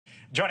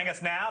Joining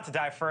us now to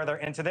dive further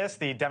into this,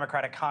 the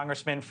Democratic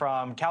Congressman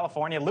from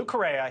California, Lou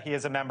Correa. He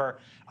is a member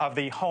of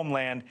the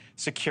Homeland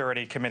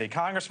Security Committee.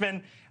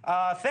 Congressman,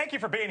 thank you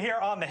for being here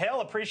on the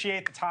Hill.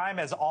 Appreciate the time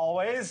as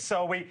always.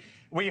 So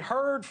we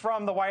heard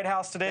from the White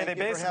House today. They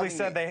basically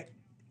said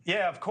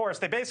yeah, of course.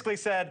 They basically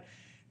said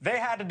they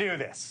had to do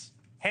this.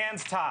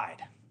 Hands tied.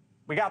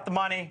 We got the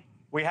money.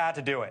 We had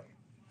to do it.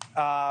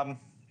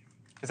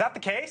 Is that the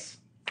case?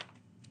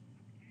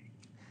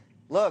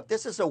 Look,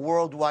 this is a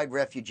worldwide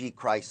refugee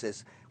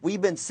crisis. We've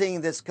been seeing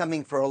this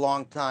coming for a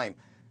long time.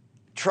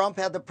 Trump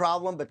had the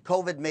problem, but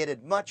COVID made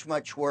it much,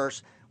 much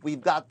worse. We've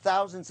got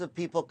thousands of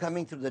people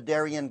coming through the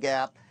Darien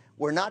Gap.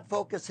 We're not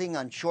focusing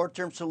on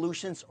short-term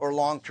solutions or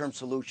long-term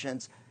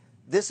solutions.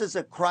 This is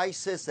a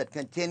crisis that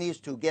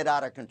continues to get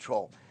out of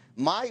control.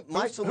 My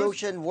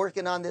solution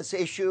working on this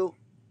issue,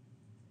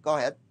 go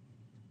ahead.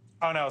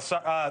 Oh, no,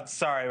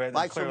 sorry,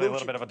 there's clearly a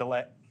little bit of a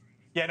delay.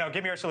 Yeah, no,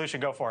 give me your solution.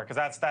 Go for it,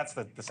 because that's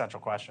the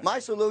central question. My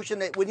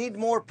solution, we need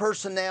more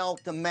personnel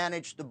to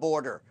manage the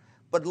border.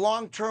 But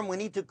long term, we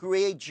need to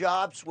create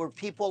jobs where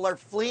people are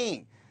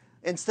fleeing.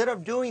 Instead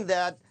of doing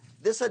that,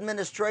 this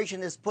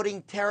administration is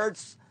putting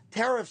tariffs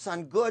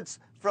on goods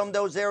from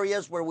those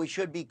areas where we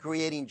should be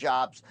creating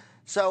jobs.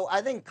 So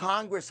I think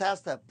Congress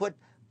has to put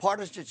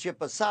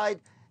partisanship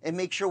aside and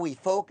make sure we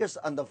focus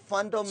on the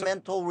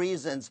fundamental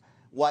reasons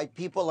why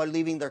people are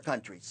leaving their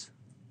countries.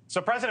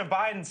 So President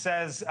Biden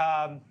says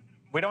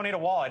we don't need a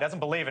wall. He doesn't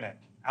believe in it.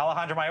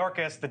 Alejandro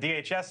Mayorkas, the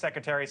DHS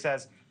secretary,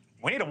 says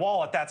we need a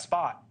wall at that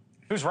spot.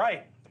 Who's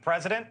right, the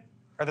president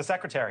or the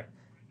secretary?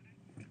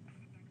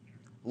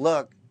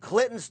 Look,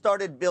 Clinton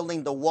started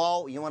building the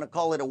wall. You want to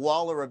call it a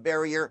wall or a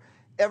barrier?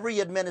 Every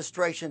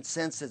administration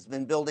since has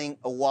been building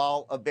a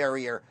wall, a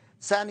barrier.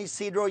 San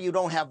Ysidro, you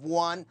don't have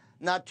one,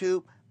 not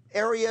two.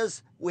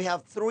 Areas, we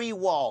have 3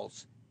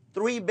 walls,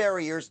 3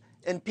 barriers,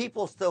 and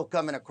people still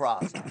coming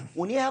across.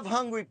 When you have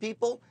hungry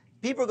people,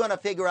 people are going to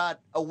figure out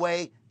a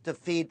way to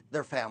feed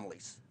their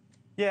families.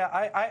 Yeah,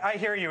 I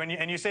hear you,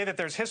 and you say that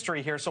there's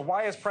history here. So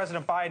why is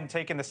President Biden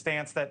taking the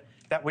stance that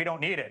we don't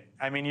need it?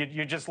 I mean,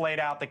 you just laid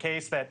out the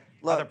case that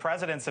other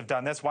presidents have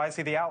done this. Why is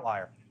he the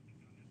outlier?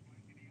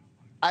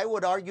 I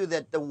would argue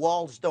that the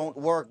walls don't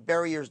work,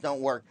 barriers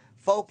don't work.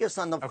 Focus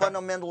on the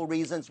fundamental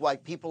reasons why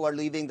people are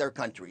leaving their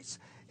countries.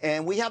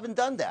 And we haven't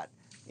done that.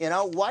 You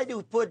know, why do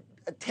we put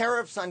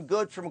tariffs on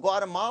goods from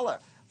Guatemala,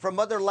 from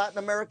other Latin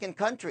American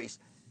countries?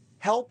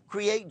 Help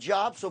create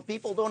jobs so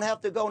people don't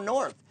have to go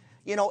north.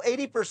 You know,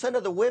 80%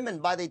 of the women,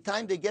 by the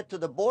time they get to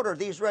the border,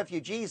 these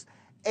refugees,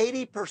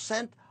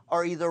 80%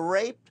 are either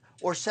raped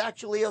or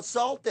sexually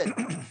assaulted.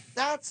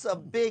 That's a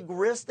big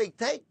risk they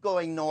take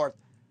going north.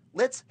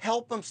 Let's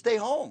help them stay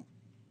home.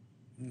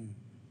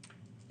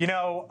 You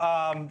know,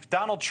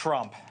 Donald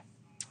Trump,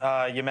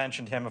 you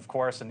mentioned him, of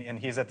course, and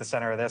he's at the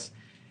center of this.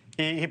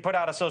 He put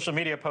out a social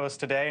media post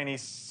today, and he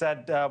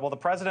said, will the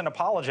president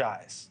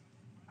apologize?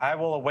 I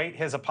will await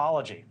his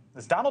apology.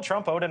 Is Donald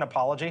Trump owed an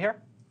apology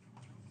here?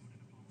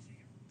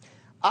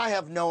 I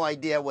have no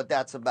idea what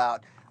that's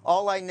about.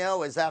 All I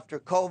know is after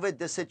COVID,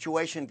 this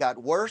situation got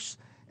worse,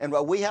 and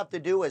what we have to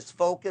do is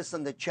focus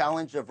on the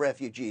challenge of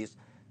refugees.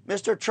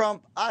 Mr.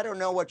 Trump, I don't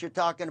know what you're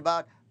talking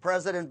about.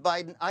 President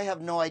Biden, I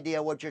have no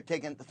idea what you're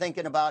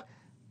thinking about.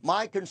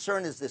 My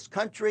concern is this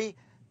country,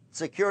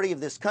 security of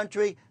this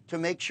country, to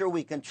make sure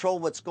we control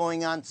what's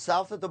going on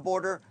south of the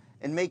border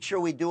and make sure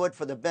we do it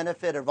for the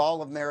benefit of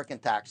all American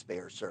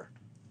taxpayers, sir.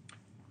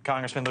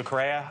 Congressman Lou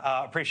Correa,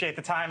 appreciate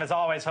the time as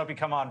always. Hope you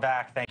come on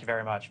back. Thank you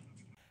very much.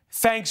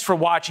 Thanks for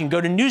watching. Go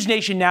to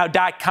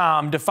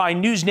newsnationnow.com to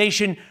find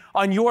NewsNation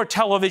on your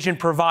television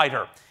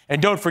provider.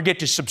 And don't forget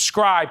to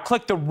subscribe.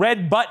 Click the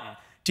red button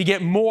to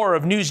get more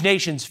of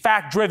NewsNation's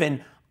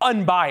fact-driven,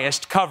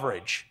 unbiased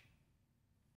coverage.